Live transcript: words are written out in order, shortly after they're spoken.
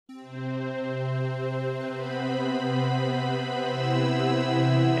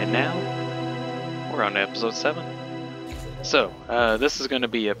on to episode 7. So, this is going to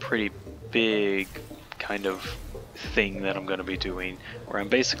be a pretty big kind of thing that I'm going to be doing, where I'm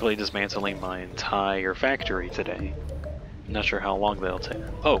basically dismantling my entire factory today. I'm not sure how long that'll take.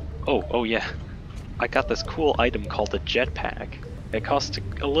 Oh yeah. I got this cool item called a jetpack. It costs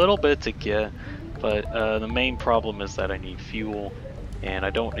a little bit to get, but the main problem is that I need fuel, and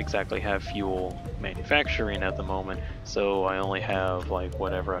I don't exactly have fuel manufacturing at the moment, so I only have like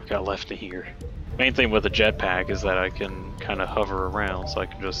whatever I've got left in here. Main thing with a jetpack is that I can kind of hover around, so I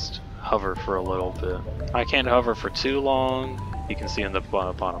can just hover for a little bit. I can't hover for too long. You can see in the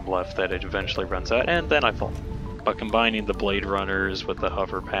bottom left that it eventually runs out, and then I fall. But combining the Blade Runners with the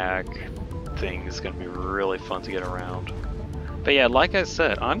hover pack thing is going to be really fun to get around. But yeah, like I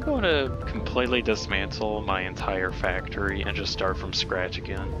said, I'm going to completely dismantle my entire factory and just start from scratch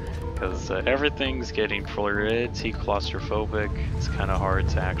again. Because everything's getting pretty claustrophobic. It's kind of hard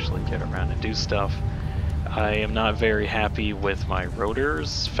to actually get around and do stuff. I am not very happy with my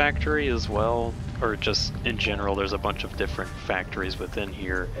rotors factory as well, or just in general. There's a bunch of different factories within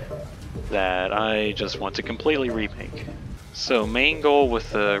here that I just want to completely remake. So main goal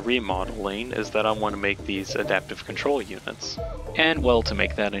with the remodeling is that I want to make these adaptive control units. And well, to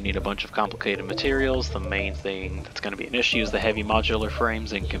make that I need a bunch of complicated materials. The main thing that's going to be an issue is the heavy modular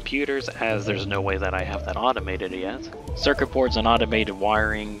frames and computers, as there's no way that I have that automated yet. Circuit boards and automated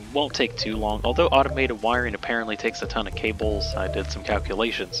wiring won't take too long, although automated wiring apparently takes a ton of cables. I did some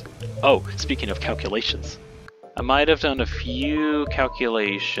calculations. Oh, speaking of calculations. I might have done a few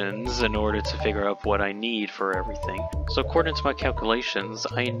calculations in order to figure out what I need for everything. So according to my calculations,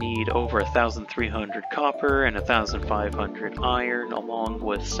 I need over 1,300 copper and 1,500 iron, along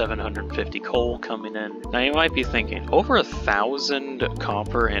with 750 coal coming in. Now you might be thinking, over 1,000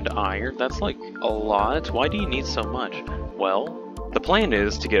 copper and iron? That's like a lot. Why do you need so much? Well, the plan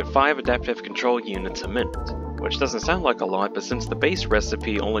is to get 5 adaptive control units a minute. Which doesn't sound like a lot, but since the base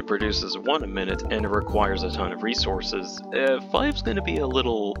recipe only produces 1 a minute and it requires a ton of resources, 5's gonna be a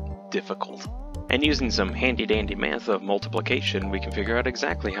little difficult. And using some handy-dandy math of multiplication, we can figure out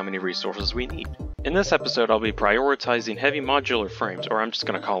exactly how many resources we need. In this episode, I'll be prioritizing heavy modular frames, or I'm just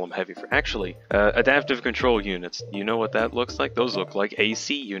gonna call them heavy adaptive control units. You know what that looks like? Those look like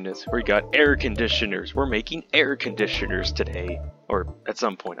AC units. We got air conditioners. We're making air conditioners today. Or at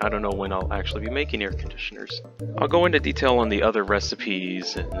some point. I don't know when I'll actually be making air conditioners. I'll go into detail on the other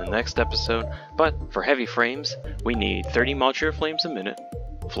recipes in the next episode, but for heavy frames, we need 30 modular frames a minute.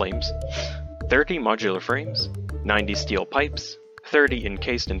 30 modular frames, 90 steel pipes, 30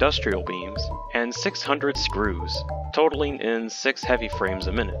 encased industrial beams, and 600 screws, totaling in 6 heavy frames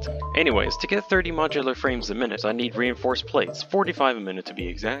a minute. Anyways, to get 30 modular frames a minute, I need reinforced plates, 45 a minute to be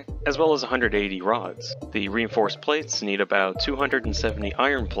exact, as well as 180 rods. The reinforced plates need about 270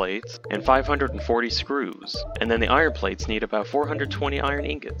 iron plates and 540 screws, and then the iron plates need about 420 iron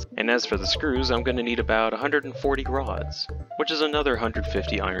ingots. And as for the screws, I'm going to need about 140 rods, which is another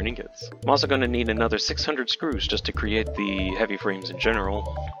 150 iron ingots. I'm also going to need another 600 screws just to create the heavy frames in general,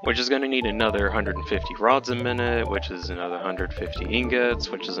 which is going to need another 150 rods a minute, which is another 150 ingots,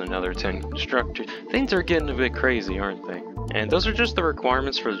 which is another 10 constructors. Things are getting a bit crazy, aren't they? And those are just the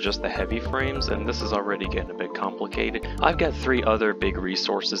requirements for just the heavy frames, and this is already getting a bit complicated. I've got 3 other big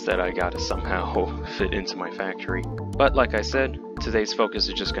resources that I gotta somehow fit into my factory. But like I said, today's focus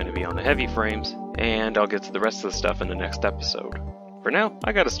is just going to be on the heavy frames, and I'll get to the rest of the stuff in the next episode. For now,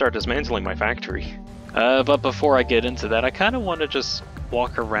 I gotta start dismantling my factory. But before I get into that, I kind of want to just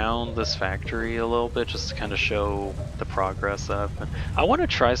walk around this factory a little bit, just to kind of show the progress of it. I want to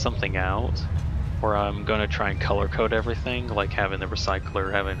try something out, where I'm going to try and color code everything, like having the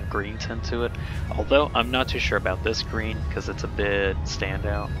recycler having a green tint to it. Although, I'm not too sure about this green, because it's a bit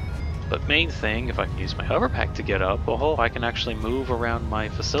standout. But main thing, if I can use my hover pack to get up, oh, I can actually move around my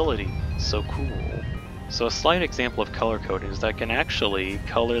facility. So cool. So a slight example of color coding is that I can actually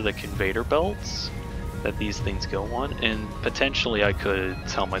color the conveyor belts that these things go on, and potentially I could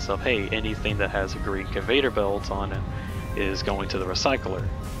tell myself, hey, anything that has a green conveyor belt on it is going to the recycler.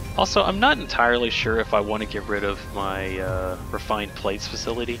 Also, I'm not entirely sure if I want to get rid of my refined plates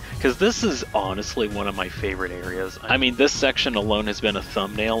facility, because this is honestly one of my favorite areas. I mean, this section alone has been a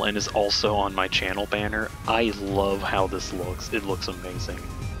thumbnail and is also on my channel banner. I love how this looks. It looks amazing.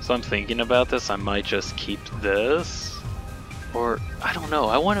 So I'm thinking about this. I might just keep this, or I don't know.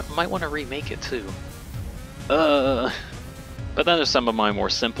 Might want to remake it too. But then there's some of my more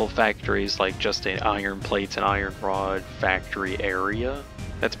simple factories, like just an iron plates and iron rod factory area.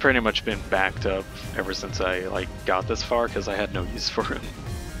 That's pretty much been backed up ever since I got this far, because I had no use for it.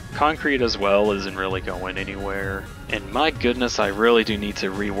 Concrete as well isn't really going anywhere. And my goodness, I really do need to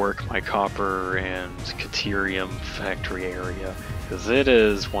rework my copper and caterium factory area, because it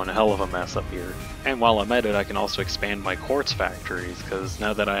is one hell of a mess up here. And while I'm at it, I can also expand my quartz factories, because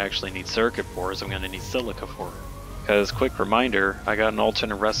now that I actually need circuit boards, I'm going to need silica for it. Because, quick reminder, I got an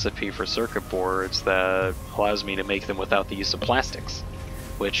alternate recipe for circuit boards that allows me to make them without the use of plastics,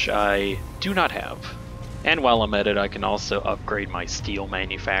 which I do not have. And while I'm at it, I can also upgrade my steel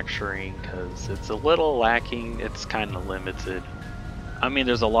manufacturing, because it's a little lacking, it's kind of limited. I mean,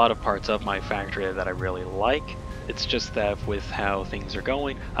 there's a lot of parts of my factory that I really like, it's just that with how things are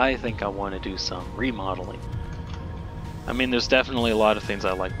going, I think I want to do some remodeling. I mean, there's definitely a lot of things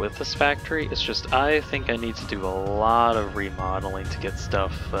I like with this factory, it's just I think I need to do a lot of remodeling to get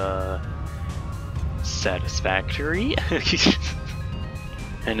stuff satisfactory.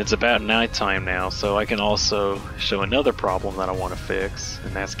 And it's about nighttime now, so I can also show another problem that I want to fix,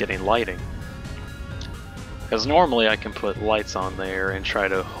 and that's getting lighting. Because normally I can put lights on there and try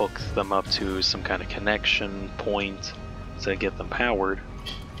to hook them up to some kind of connection point to get them powered.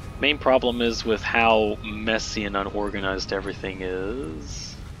 Main problem is with how messy and unorganized everything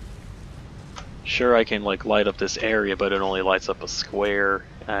is. Sure, I can like light up this area, but it only lights up a square,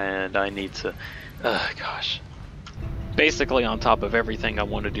 and I need to... gosh. Basically, on top of everything I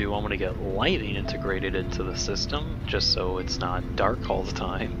want to do, I want to get lighting integrated into the system, just so it's not dark all the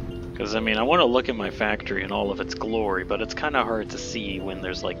time. Because, I mean, I want to look at my factory in all of its glory, but it's kind of hard to see when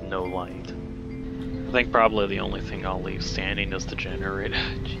there's, like, no light. I think probably the only thing I'll leave standing is the generator.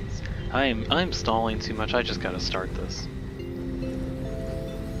 Jeez. I'm stalling too much, I just gotta start this.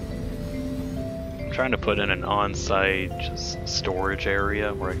 I'm trying to put in an on-site just storage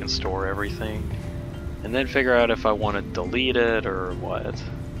area where I can store everything. And then figure out if I want to delete it or what.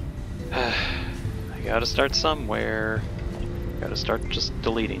 I gotta start somewhere. Gotta start just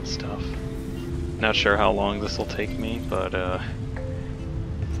deleting stuff. Not sure how long this will take me, but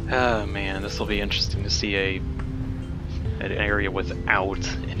man, this will be interesting to see an area without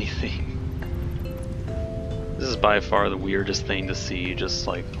anything. This is by far the weirdest thing to see, just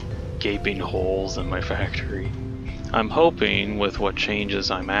like gaping holes in my factory. I'm hoping with what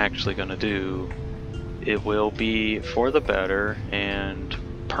changes I'm actually gonna do, it will be for the better and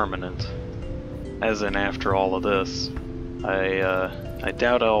permanent. As in, after all of this, I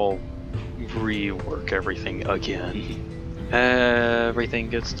doubt I'll rework everything again. Everything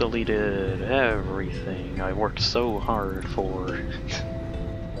gets deleted, everything I worked so hard for.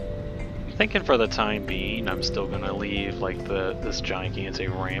 I'm thinking for the time being, I'm still gonna leave like this gigantic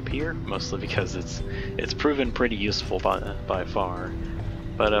ramp here, mostly because it's proven pretty useful by far.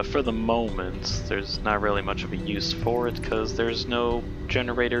 But for the moment, there's not really much of a use for it because there's no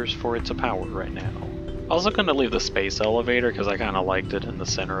generators for it to power right now. Also gonna leave the space elevator because I kind of liked it in the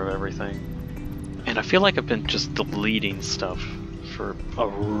center of everything. And I feel like I've been just deleting stuff for a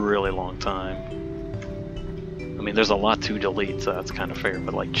really long time. I mean, there's a lot to delete, so that's kind of fair,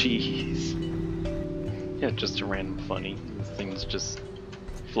 but like, jeez. Yeah, just a random funny. This thing's just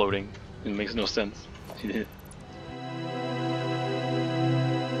floating. It makes no sense.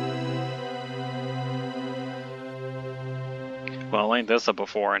 Well, ain't this a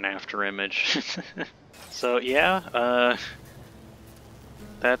before and after image? So yeah,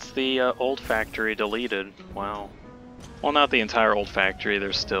 that's the old factory deleted. Wow. Well, not the entire old factory,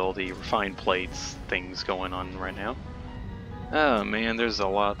 there's still the refined plates things going on right now. Oh man, there's a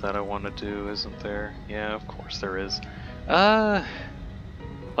lot that I want to do, isn't there? Yeah, of course there is.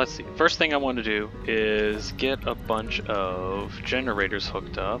 Let's see. First thing I want to do is get a bunch of generators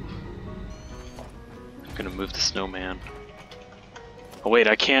hooked up. I'm gonna move the snowman. Oh wait,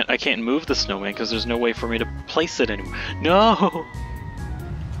 I can't move the snowman because there's no way for me to place it anymore. No!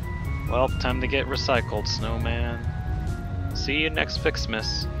 Well, time to get recycled, snowman. See you next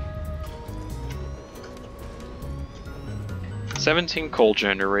Fixmas. 17 coal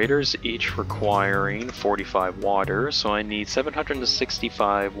generators, each requiring 45 water, so I need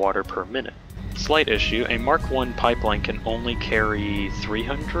 765 water per minute. Slight issue, a Mark 1 pipeline can only carry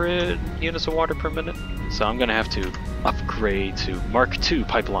 300 units of water per minute, so I'm gonna have to upgrade to Mark 2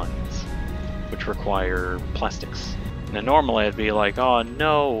 pipelines, which require plastics. Now normally I'd be like, oh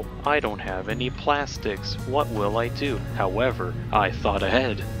no, I don't have any plastics, what will I do? However, I thought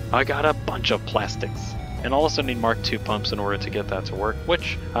ahead. I got a bunch of plastics. And I'll also need Mark II pumps in order to get that to work,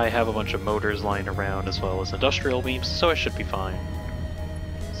 which I have a bunch of motors lying around as well as industrial beams, so I should be fine.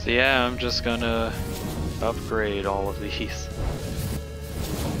 So yeah, I'm just gonna upgrade all of these.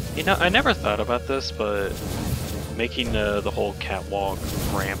 You know, I never thought about this, but making the whole catwalk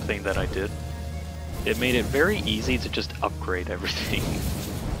ramp thing that I did, it made it very easy to just upgrade everything.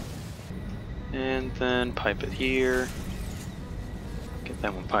 And then pipe it here. Get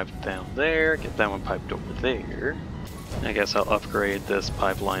that one piped down there. Get that one piped over there. I guess I'll upgrade this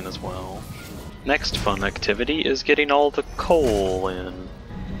pipeline as well. Next fun activity is getting all the coal in.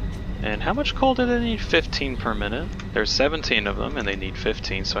 And how much coal do they need? 15 per minute. There's 17 of them and they need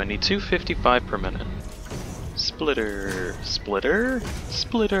 15, so I need 255 per minute. Splitter, splitter,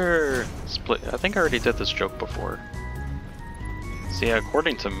 splitter, split. I think I already did this joke before. So yeah,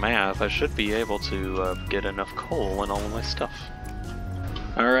 according to math, I should be able to get enough coal in all of my stuff.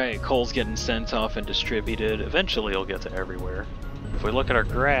 Alright, coal's getting sent off and distributed. Eventually it'll get to everywhere. If we look at our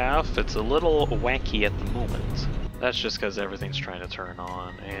graph, it's a little wacky at the moment. That's just because everything's trying to turn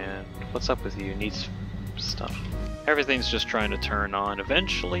on, and what's up with you? Needs stuff. Everything's just trying to turn on.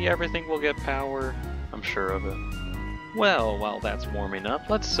 Eventually everything will get power. I'm sure of it. Well, while that's warming up,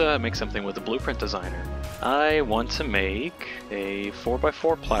 let's make something with the blueprint designer. I want to make a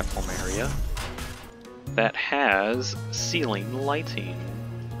 4x4 platform area that has ceiling lighting.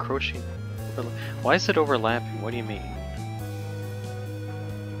 Encroaching. Why is it overlapping? What do you mean?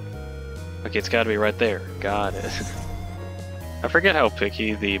 Okay, it's gotta be right there. Got it. I forget how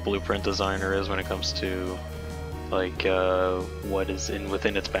picky the blueprint designer is when it comes to, like, what is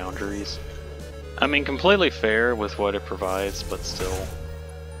within its boundaries. I mean, completely fair with what it provides, but still.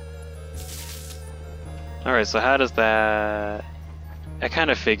 Alright, so how does that... I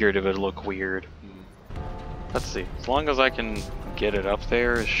kind of figured it would look weird. Let's see. As long as I can get it up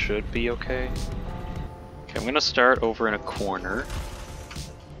there, it should be okay. Okay, I'm gonna start over in a corner.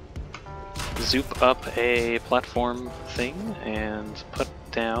 Zoop up a platform thing and put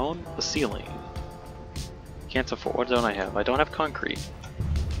down the ceiling. Can't afford. What don't I have? I don't have concrete.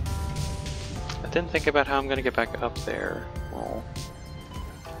 I didn't think about how I'm gonna get back up there. Well,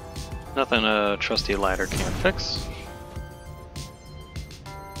 nothing a trusty ladder can't fix.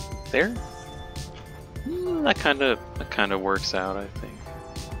 There? That kind of works out, I think.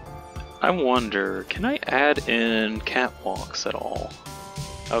 I wonder, can I add in catwalks at all?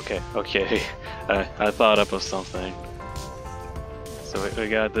 Okay, I thought up of something. So we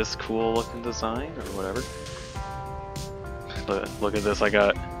got this cool looking design, or whatever. Look at this, I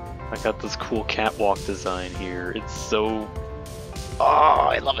got this cool catwalk design here. It's so... Oh,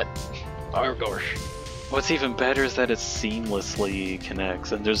 I love it! Oh gosh. What's even better is that it seamlessly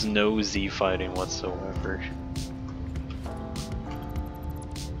connects, and there's no Z fighting whatsoever.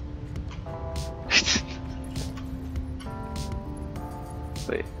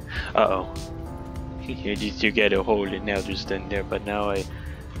 Wait. Uh-oh. You get a hold it now just in there, but now I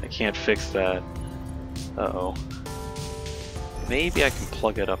can't fix that. Uh-oh. Maybe I can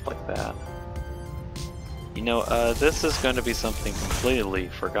plug it up like that. You know, this is going to be something completely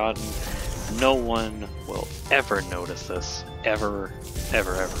forgotten. No one will ever notice this. Ever,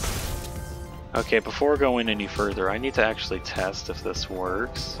 ever, ever. Okay, before going any further, I need to actually test if this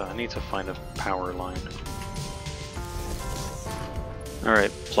works. So I need to find a power line.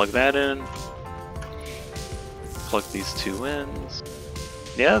 Alright, plug that in. Plug these two ends.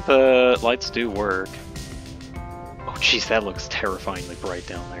 Yeah, the lights do work. Oh jeez, that looks terrifyingly bright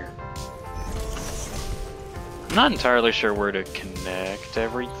down there. I'm not entirely sure where to connect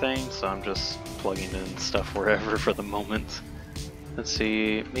everything, so I'm just plugging in stuff wherever for the moment. Let's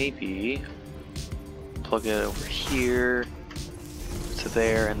see, maybe plug it over here to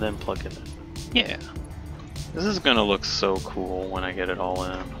there and then plug it in. Yeah. This is gonna look so cool when I get it all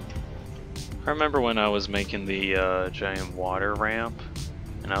in. I remember when I was making the giant water ramp,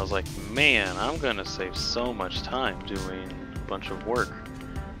 and I was like, man, I'm gonna save so much time doing a bunch of work.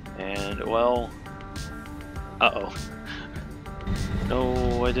 And, well... Uh-oh.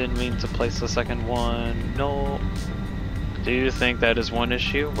 No, I didn't mean to place the second one. No. Do you think that is one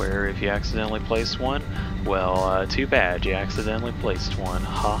issue, where if you accidentally place one? Well, too bad, you accidentally placed one.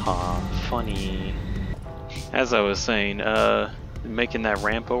 Haha, funny. As I was saying, making that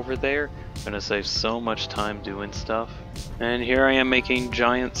ramp over there, gonna save so much time doing stuff. And here I am making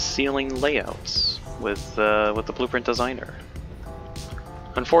giant ceiling layouts with the blueprint designer.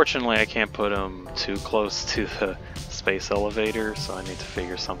 Unfortunately, I can't put them too close to the space elevator, so I need to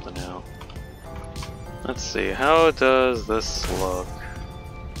figure something out. Let's see, how does this look?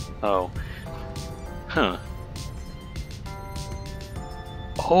 Oh. Huh.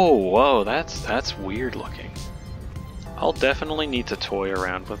 Oh, whoa, that's weird looking. I'll definitely need to toy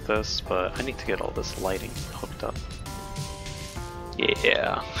around with this, but I need to get all this lighting hooked up.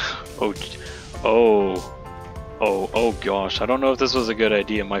 Yeah. Oh gosh, I don't know if this was a good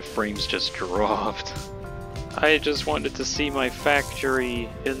idea, my frames just dropped. I just wanted to see my factory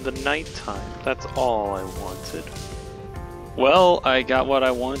in the nighttime, that's all I wanted. Well, I got what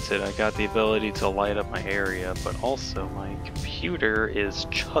I wanted. I got the ability to light up my area, but also my computer is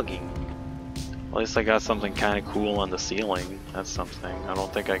chugging. At least I got something kind of cool on the ceiling. That's something. I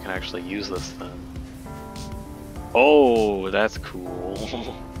don't think I can actually use this then. Oh, that's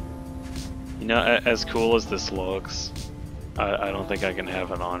cool. You know, as cool as this looks, I don't think I can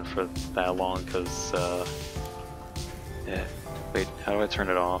have it on for that long because, yeah. Wait, how do I turn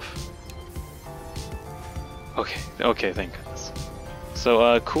it off? Okay, thank goodness.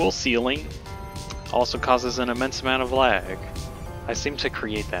 So, cool ceiling also causes an immense amount of lag. I seem to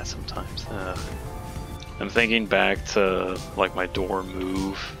create that sometimes. I'm thinking back to, like, my door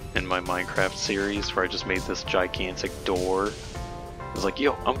move in my Minecraft series where I just made this gigantic door. I was like,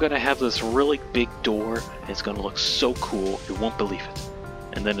 yo, I'm gonna have this really big door, and it's gonna look so cool, you won't believe it.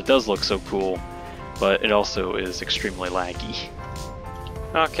 And then it does look so cool, but it also is extremely laggy.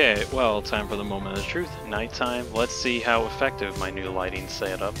 Okay, well, time for the moment of truth. Nighttime. Let's see how effective my new lighting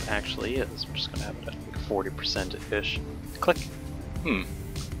setup actually is. I'm just gonna have it at like 40%-ish. Click.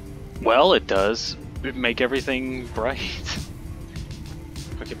 Well, it does make everything bright.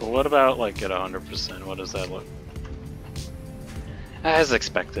 Okay, but what about like at 100%? What does that look? As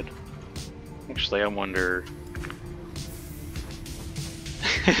expected. Actually, I wonder...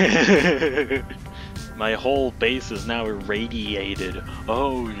 My whole base is now irradiated.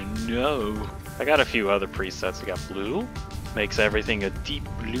 Oh no. I got a few other presets. I got blue. Makes everything a deep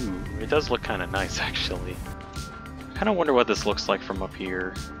blue. It does look kind of nice, actually. I kind of wonder what this looks like from up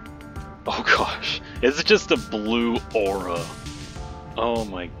here. Oh gosh. It's just a blue aura. Oh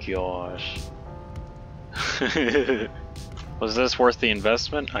my gosh. Was this worth the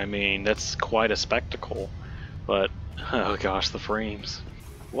investment? I mean, that's quite a spectacle. But, oh gosh, the frames.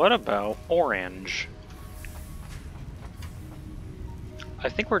 What about orange? I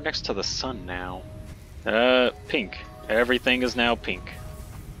think we're next to the sun now. Pink. Everything is now pink.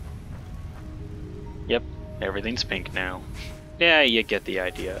 Yep, everything's pink now. Yeah, you get the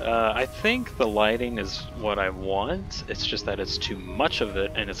idea. I think the lighting is what I want. It's just that it's too much of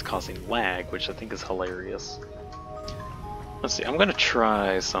it and it's causing lag, which I think is hilarious. Let's see, I'm gonna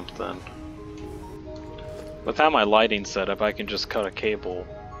try something. Without my lighting setup, I can just cut a cable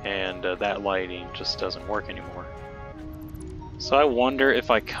and that lighting just doesn't work anymore. So I wonder if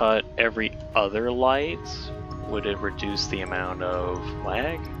I cut every other light, would it reduce the amount of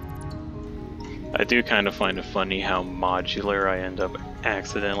lag? I do kind of find it funny how modular I end up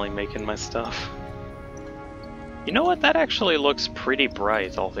accidentally making my stuff. You know what, that actually looks pretty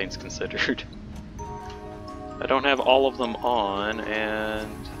bright, all things considered. I don't have all of them on,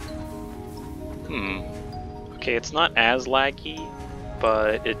 and... Okay, it's not as laggy,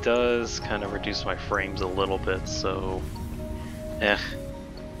 but it does kind of reduce my frames a little bit, so...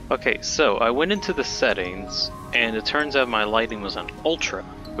 Okay, so I went into the settings, and it turns out my lighting was on ultra,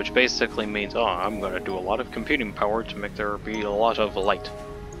 which basically means, oh, I'm gonna do a lot of computing power to make there be a lot of light.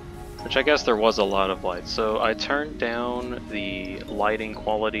 Which I guess there was a lot of light, so I turned down the lighting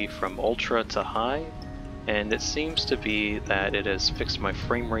quality from ultra to high, and it seems to be that it has fixed my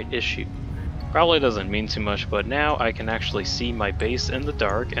frame rate issue. Probably doesn't mean too much, but now I can actually see my base in the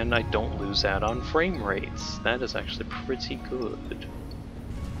dark and I don't lose out on frame rates. That is actually pretty good.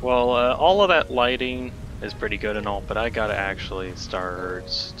 Well, all of that lighting is pretty good and all, but I gotta actually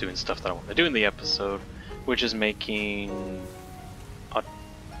start doing stuff that I want to do in the episode, which is making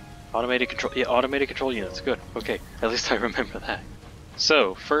automated control units. Good. Okay, at least I remember that.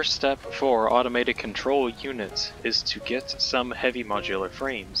 So, first step for automated control units is to get some heavy modular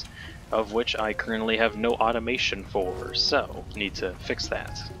frames, of which I currently have no automation for, so need to fix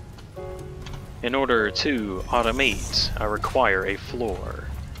that. In order to automate, I require a floor,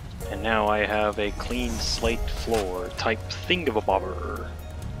 and now I have a clean slate floor type thingamabobber.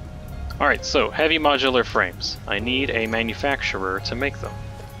 Alright, so heavy modular frames. I need a manufacturer to make them.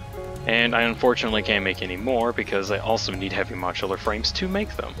 And I unfortunately can't make any more because I also need heavy modular frames to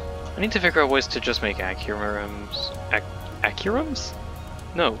make them. I need to figure out ways to just make accurums. Accurums?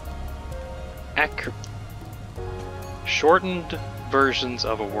 No. Shortened versions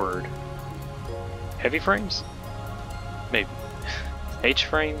of a word. Heavy frames? Maybe. H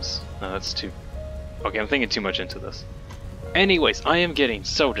frames? No, that's too... Okay, I'm thinking too much into this. Anyways, I am getting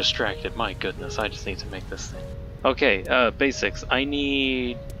so distracted. My goodness, I just need to make this thing. Okay, basics. I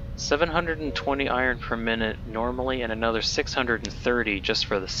need 720 iron per minute normally and another 630 just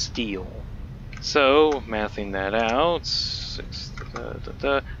for the steel. So, mathing that out,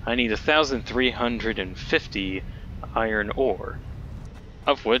 I need 1,350 iron ore,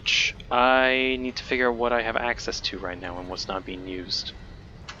 of which I need to figure out what I have access to right now and what's not being used.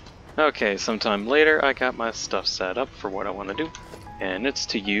 Okay, sometime later I got my stuff set up for what I want to do, and it's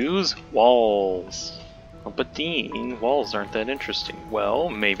to use walls. Oh, but Dean, walls aren't that interesting. Well,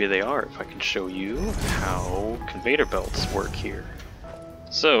 maybe they are if I can show you how conveyor belts work here.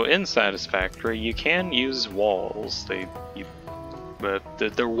 So in Satisfactory, you can use walls. They're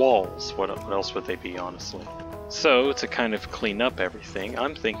walls. What else would they be, honestly? So to kind of clean up everything,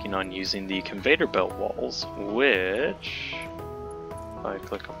 I'm thinking on using the conveyor belt walls, which, if I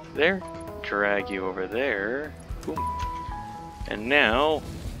click over there, drag you over there, boom, and now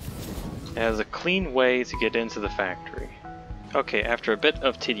it has a clean way to get into the factory. Okay, after a bit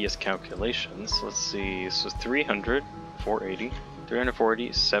of tedious calculations, let's see, so 300, 480,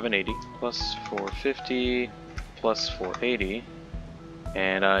 340, 780, plus 450, plus 480,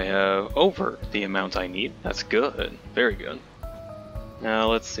 and I have over the amount I need. That's good, very good. Now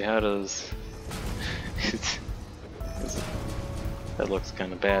let's see, how does... that looks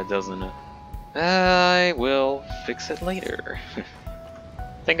kind of bad, doesn't it? I will fix it later.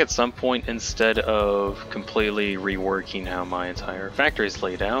 I think at some point, instead of completely reworking how my entire factory is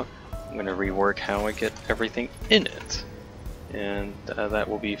laid out, I'm going to rework how I get everything in it. And that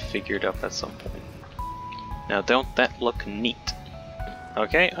will be figured out at some point. Now, don't that look neat?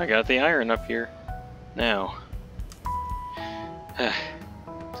 Okay, I got the iron up here. Now,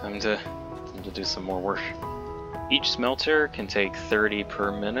 time to do some more work. Each smelter can take 30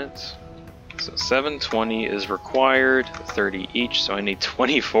 per minute. So 720 is required, 30 each, so I need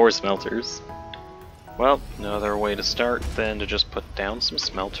 24 smelters. Well, no other way to start than to just put down some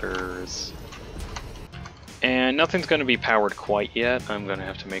smelters. And nothing's going to be powered quite yet. I'm going to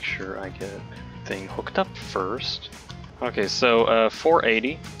have to make sure I get everything hooked up first. Okay, so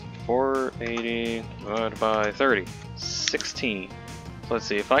 480 divided by 30, 16. So let's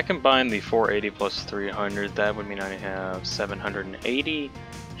see, if I combine the 480 plus 300, that would mean I have 780.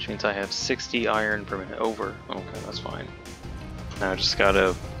 Which means I have 60 iron per minute over. Okay, that's fine. Now I just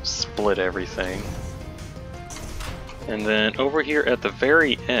gotta split everything. And then over here at the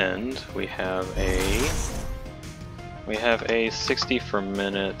very end, we have a 60 per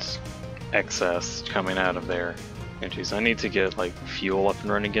minute excess coming out of there. And geez, I need to get like fuel up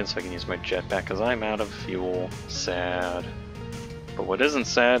and running again so I can use my jetpack because I'm out of fuel. Sad. But what isn't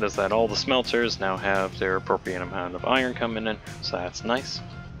sad is that all the smelters now have their appropriate amount of iron coming in, so that's nice.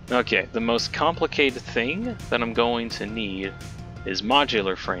 Okay, the most complicated thing that I'm going to need is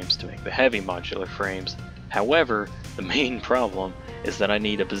modular frames to make the heavy modular frames. However, the main problem is that I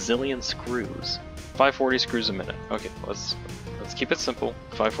need a bazillion screws. 540 screws a minute. Okay, let's keep it simple.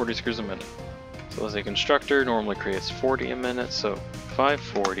 540 screws a minute. So as a constructor normally creates 40 a minute, so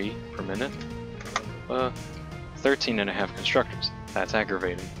 540 per minute. 13 and a half constructors. That's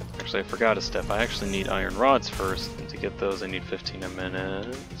aggravating. Actually, I forgot a step. I actually need iron rods first, and to get those I need 15 a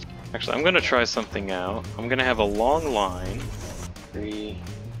minute. Actually, I'm going to try something out. I'm going to have a long line. 3,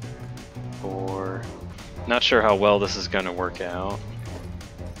 4... Not sure how well this is going to work out,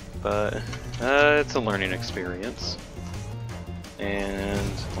 but it's a learning experience.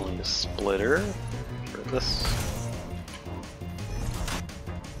 And I'll need a splitter for this.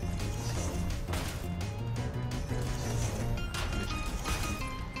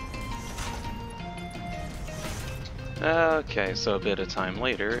 Okay, so a bit of time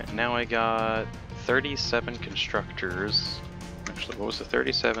later, now I got 37 constructors. Actually, what was the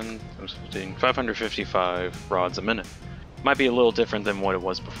 37? I was doing 555 rods a minute. Might be a little different than what it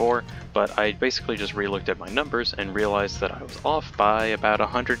was before, but I basically just re-looked at my numbers and realized that I was off by about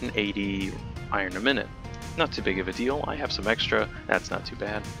 180 iron a minute. Not too big of a deal, I have some extra, that's not too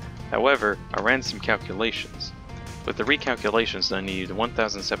bad. However, I ran some calculations. With the recalculations, I need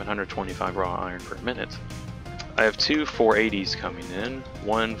 1,725 raw iron per minute. I have two 480s coming in,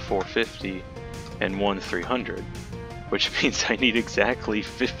 one 450 and one 300, which means I need exactly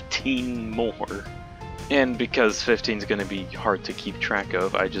 15 more. And because 15 is going to be hard to keep track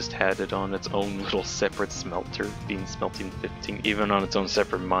of, I just had it on its own little separate smelter, being smelting 15, even on its own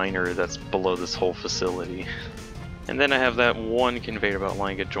separate miner that's below this whole facility. And then I have that one conveyor belt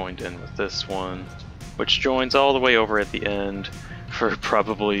line get joined in with this one, which joins all the way over at the end for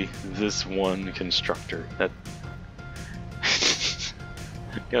probably this one constructor. That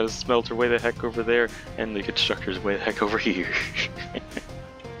got a smelter way the heck over there, and the constructor's way the heck over here.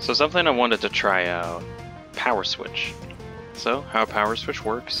 So something I wanted to try out, power switch. So how a power switch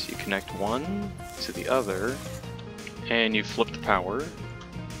works, you connect one to the other, and you flip the power,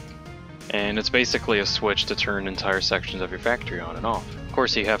 and it's basically a switch to turn entire sections of your factory on and off. Of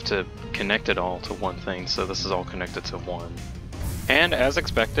course you have to connect it all to one thing, so this is all connected to one. And as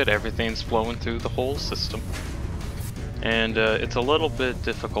expected, everything's flowing through the whole system. And it's a little bit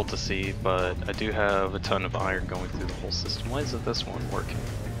difficult to see, but I do have a ton of iron going through the whole system. Why isn't this one working?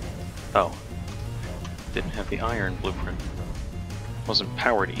 Oh, didn't have the iron blueprint. Wasn't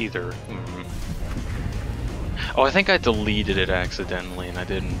powered either. Oh, I think I deleted it accidentally and I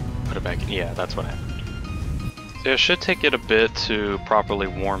didn't put it back in. Yeah, that's what happened. It should take it a bit to properly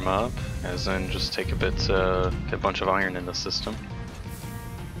warm up, as in just take a bit to get a bunch of iron in the system.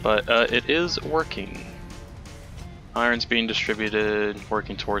 But it is working. Iron's being distributed,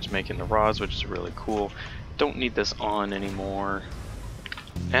 working towards making the rods, which is really cool. Don't need this on anymore.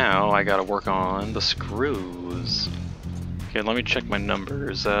 Now I gotta work on the screws. Okay, let me check my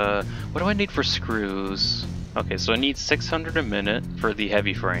numbers. What do I need for screws? Okay, so I need 600 a minute for the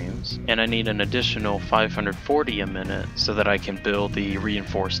heavy frames, and I need an additional 540 a minute so that I can build the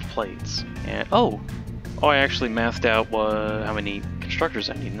reinforced plates. And oh, I actually mathed out how many constructors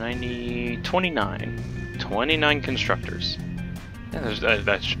I need. I need 29. 29 constructors. Yeah,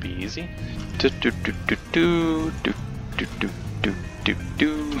 that should be easy.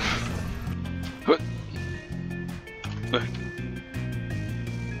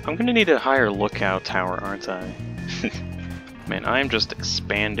 I'm gonna need a higher lookout tower, aren't I? Man, I'm just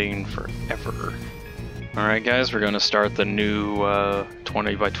expanding forever. Alright guys, we're gonna start the new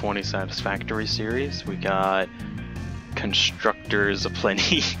 20x20 Satisfactory series. We got Constructors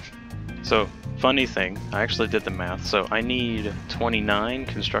aplenty. So, funny thing, I actually did the math, so I need 29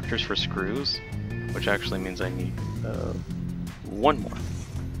 constructors for screws, which actually means I need one more.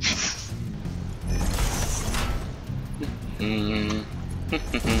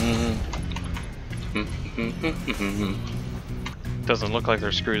 Doesn't look like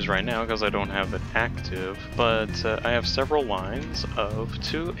there's screws right now because I don't have it active, but I have several lines of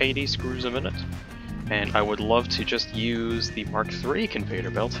 280 screws a minute. And I would love to just use the Mark III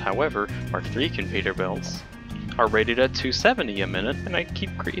conveyor belts. However, Mark III conveyor belts are rated at 270 a minute, and I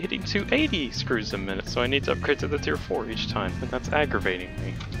keep creating 280 screws a minute, so I need to upgrade to the tier 4 each time, and that's aggravating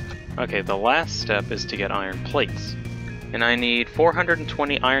me. Okay, the last step is to get iron plates. And I need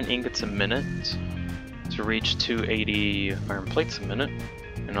 420 iron ingots a minute to reach 280 iron plates a minute,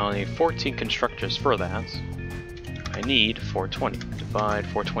 and I'll need 14 constructors for that. I need 420. Divide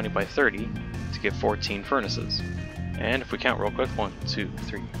 420 by 30 to get 14 furnaces. And if we count real quick, 1, 2,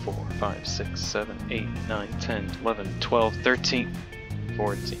 3, 4, 5, 6, 7, 8, 9, 10, 11, 12, 13,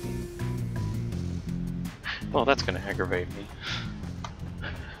 14. Well, that's gonna aggravate me.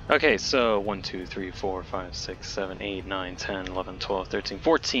 Okay, so 1, 2, 3, 4, 5, 6, 7, 8, 9, 10, 11, 12, 13,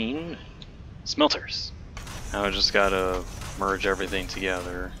 14 smelters. Now I just gotta merge everything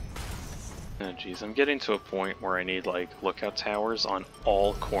together. Oh geez, I'm getting to a point where I need like lookout towers on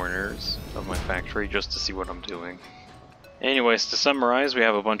all corners of my factory just to see what I'm doing. Anyways, to summarize, we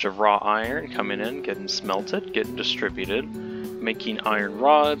have a bunch of raw iron coming in, getting smelted, getting distributed, making iron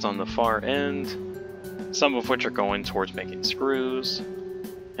rods on the far end, some of which are going towards making screws.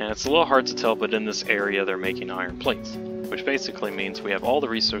 And it's a little hard to tell, but in this area they're making iron plates, which basically means we have all the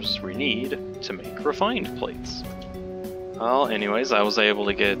resources we need to make refined plates. Well, anyways, I was able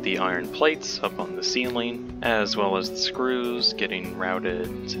to get the iron plates up on the ceiling, as well as the screws getting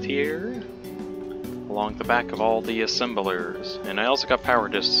routed to here, along the back of all the assemblers, and I also got power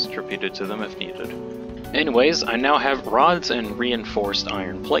distributed to them if needed. Anyways, I now have rods and reinforced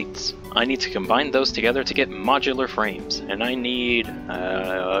iron plates. I need to combine those together to get modular frames, and I need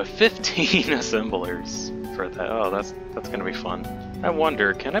 15 assemblers for that. Oh, that's gonna be fun. I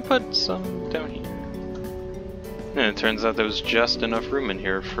wonder, can I put some down here? And it turns out there's just enough room in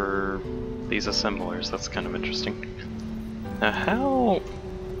here for these assemblers. That's kind of interesting. Now how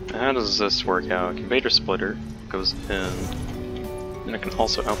does this work out? Conveyor splitter goes in, and I can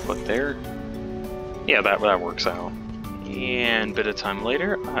also output there. Yeah, that works out. And a bit of time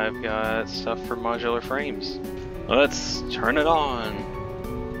later, I've got stuff for modular frames. Let's turn it on.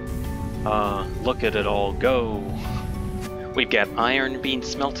 Look at it all go. We've got iron being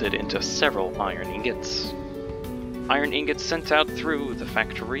smelted into several iron ingots. Iron ingots sent out through the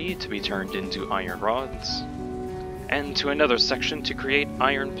factory to be turned into iron rods, and to another section to create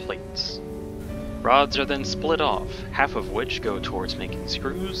iron plates. Rods are then split off, half of which go towards making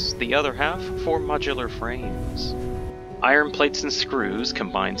screws, the other half for modular frames. Iron plates and screws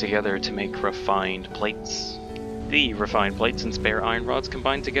combine together to make refined plates. The refined plates and spare iron rods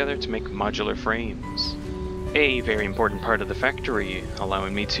combine together to make modular frames. A very important part of the factory,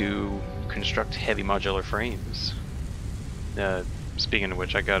 allowing me to construct heavy modular frames. Speaking of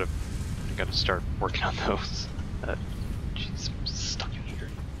which, I gotta start working on those. Jeez, I'm stuck in here.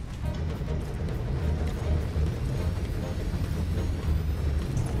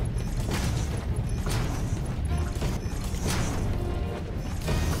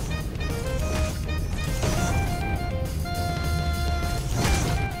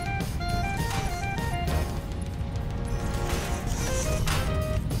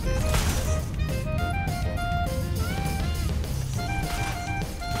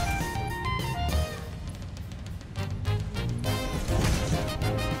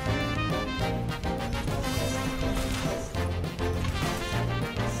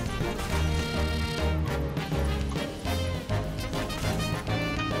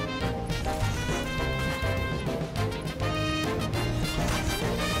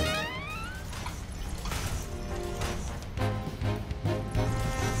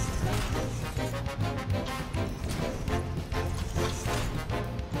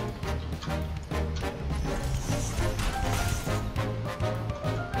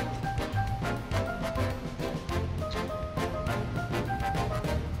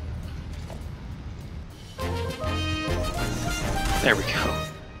 There we go.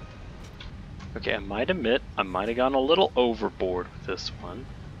 Okay, I might admit, I might have gone a little overboard with this one.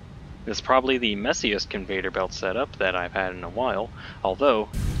 This is probably the messiest conveyor belt setup that I've had in a while, although,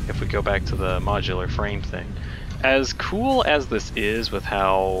 if we go back to the modular frame thing, as cool as this is with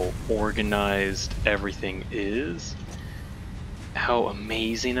how organized everything is, how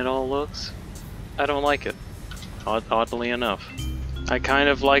amazing it all looks, I don't like it, oddly enough. I kind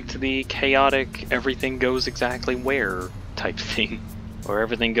of liked the chaotic, everything goes exactly where type thing, where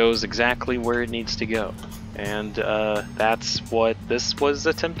everything goes exactly where it needs to go. And that's what this was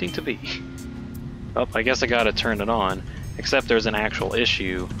attempting to be. Oh, I guess I gotta turn it on, except there's an actual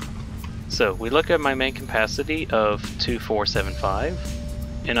issue. So we look at my main capacity of 2475,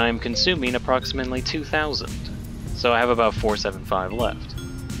 and I'm consuming approximately 2000. So I have about 475 left.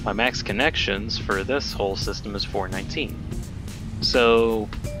 My max connections for this whole system is 419. So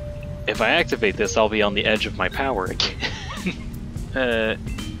if I activate this, I'll be on the edge of my power again.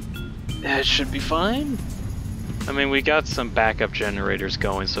 That should be fine. I mean, we got some backup generators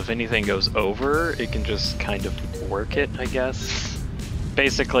going, so if anything goes over, it can just kind of work it, I guess.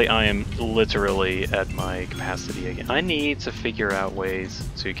 Basically, I am literally at my capacity again. I need to figure out ways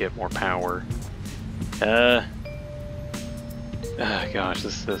to get more power. Gosh,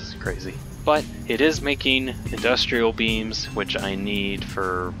 this is crazy. But it is making industrial beams, which I need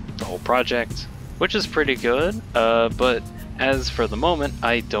for the whole project, which is pretty good, but as for the moment,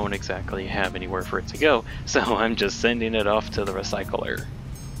 I don't exactly have anywhere for it to go, so I'm just sending it off to the recycler.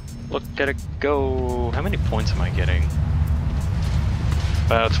 Look at it go! How many points am I getting?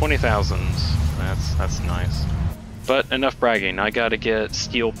 About 20,000. That's nice. But enough bragging, I gotta get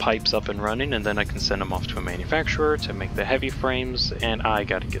steel pipes up and running, and then I can send them off to a manufacturer to make the heavy frames, and I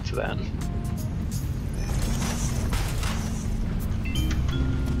gotta get to that.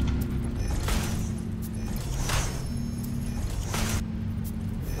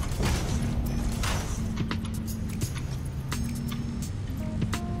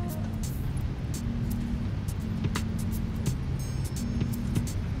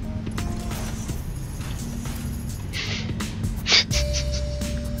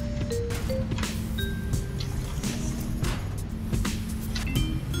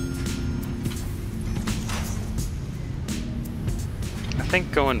 I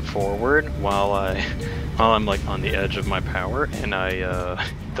think going forward, while I'm like on the edge of my power and I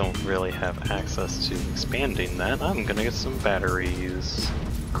don't really have access to expanding that, I'm gonna get some batteries.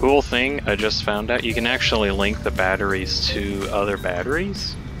 Cool thing, I just found out you can actually link the batteries to other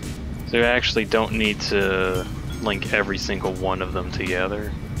batteries. So you actually don't need to link every single one of them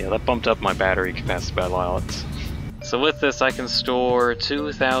together. Yeah, that bumped up my battery capacity by a lot. So with this I can store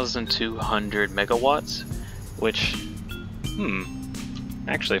 2,200 megawatts, which,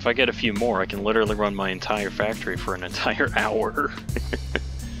 actually, if I get a few more, I can literally run my entire factory for an entire hour.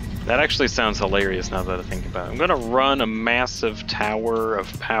 That actually sounds hilarious now that I think about it. I'm gonna run a massive tower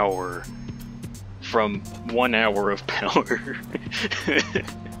of power from 1 hour of power.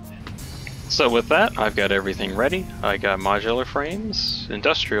 So with that, I've got everything ready. I got modular frames,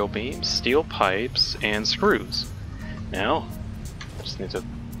 industrial beams, steel pipes, and screws. Now, I just need to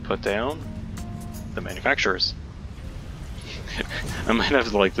put down the manufacturers. I might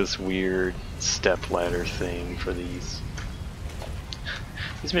have like this weird step ladder thing for these.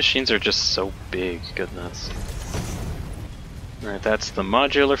 These machines are just so big, goodness. Alright, that's the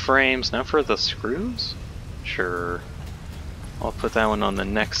modular frames. Now for the screws? Sure. I'll put that one on the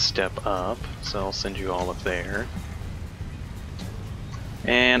next step up, so I'll send you all up there.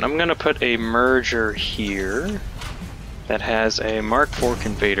 And I'm gonna put a merger here that has a Mark IV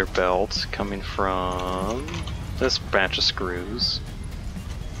conveyor belt coming from this batch of screws.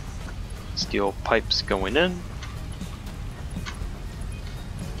 Steel pipes going in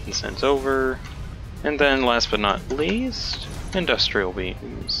and sent over. And then last but not least, industrial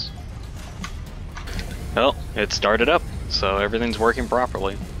beams. Well, it started up, so everything's working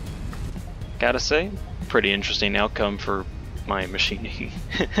properly. Gotta say, pretty interesting outcome for my machining.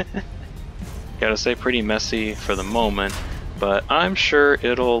 Gotta say, pretty messy for the moment, but I'm sure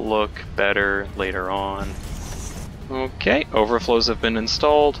it'll look better later on. Okay, overflows have been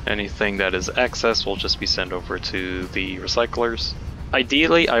installed. Anything that is excess will just be sent over to the recyclers.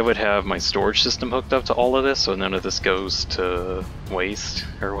 Ideally, I would have my storage system hooked up to all of this, so none of this goes to waste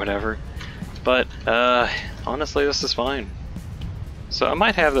or whatever. But, honestly, this is fine. So I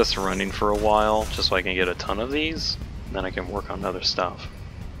might have this running for a while, just so I can get a ton of these, and then I can work on other stuff.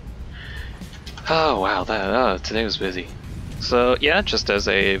 Oh wow, today was busy. So yeah, just as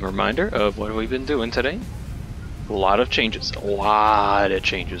a reminder of what we've been doing today. A lot of changes,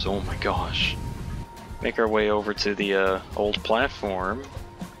 oh my gosh. make our way over to the old platform.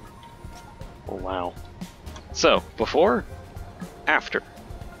 Oh wow. So, before, after.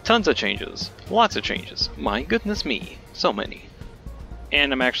 Tons of changes. Lots of changes. My goodness me. So many.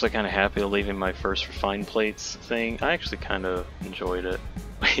 And I'm actually kind of happy leaving my first refined plates thing. I actually kind of enjoyed it.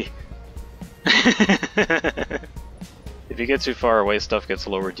 If you get too far away, stuff gets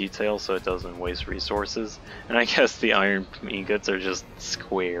lower detail, so it doesn't waste resources. And I guess the iron ingots are just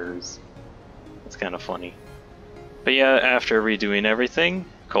squares. It's kind of funny. But yeah, after redoing everything,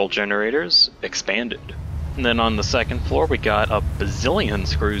 coal generators expanded. And then on the second floor, we got a bazillion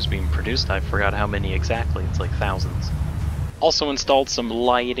screws being produced. I forgot how many exactly. It's like thousands. Also installed some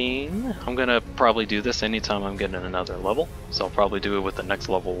lighting. I'm gonna probably do this anytime I'm getting another level. So I'll probably do it with the next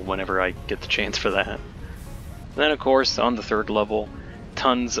level whenever I get the chance for that. Then of course, on the third level,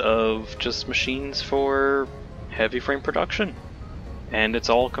 tons of just machines for heavy frame production. And it's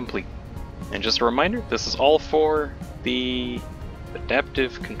all complete. And just a reminder, this is all for the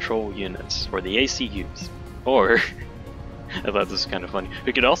adaptive control units, or the ACUs. Or, I thought this was kind of funny,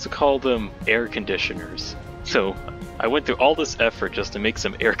 we could also call them air conditioners. So, I went through all this effort just to make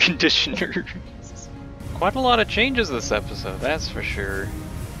some air conditioners. Quite a lot of changes this episode, that's for sure.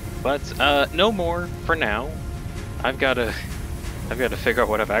 But, no more for now. I've got to figure out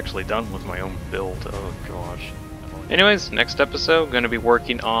what I've actually done with my own build. Oh gosh. Anyways, next episode, going to be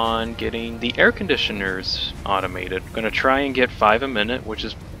working on getting the air conditioners automated. Going to try and get 5 a minute, which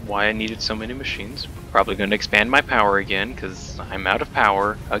is why I needed so many machines. Probably going to expand my power again, because I'm out of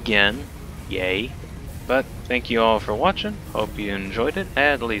power again. Yay. But thank you all for watching. Hope you enjoyed it,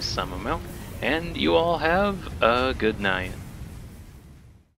 at least some amount. And you all have a good night.